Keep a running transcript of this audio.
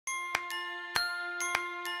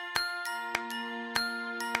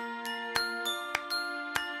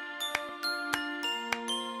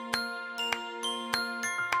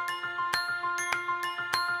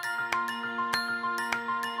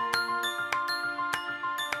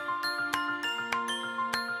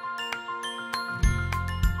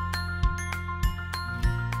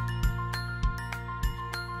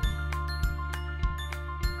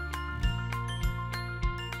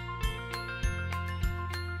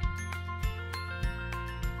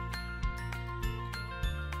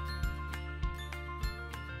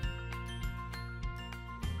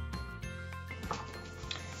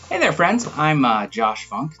Hey there, friends. I'm Josh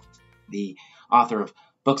Funk, the author of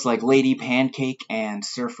books like Lady Pancake and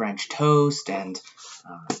Sir French Toast, and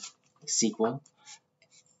the sequel,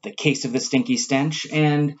 The Case of the Stinky Stench,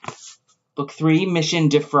 and Book 3, Mission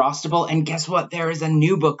Defrostable. And guess what? There is a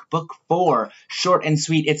new book, Book 4, short and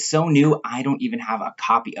sweet. It's so new, I don't even have a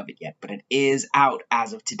copy of it yet, but it is out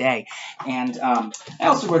as of today. And I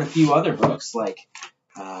also wrote a few other books, like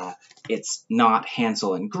It's Not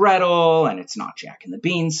Hansel and Gretel, and It's Not Jack and the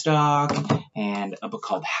Beanstalk, and a book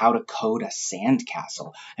called How to Code a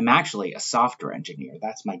Sandcastle. I'm actually a software engineer.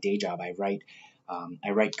 That's my day job. I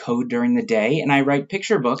write code during the day, and I write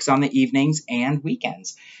picture books on the evenings and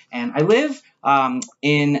weekends. And I live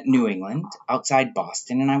in New England, outside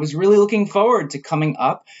Boston, and I was really looking forward to coming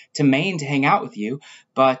up to Maine to hang out with you,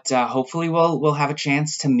 but hopefully we'll have a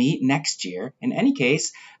chance to meet next year. In any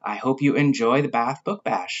case, I hope you enjoy the Bath Book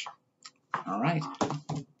Bash. All right.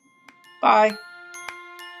 Bye.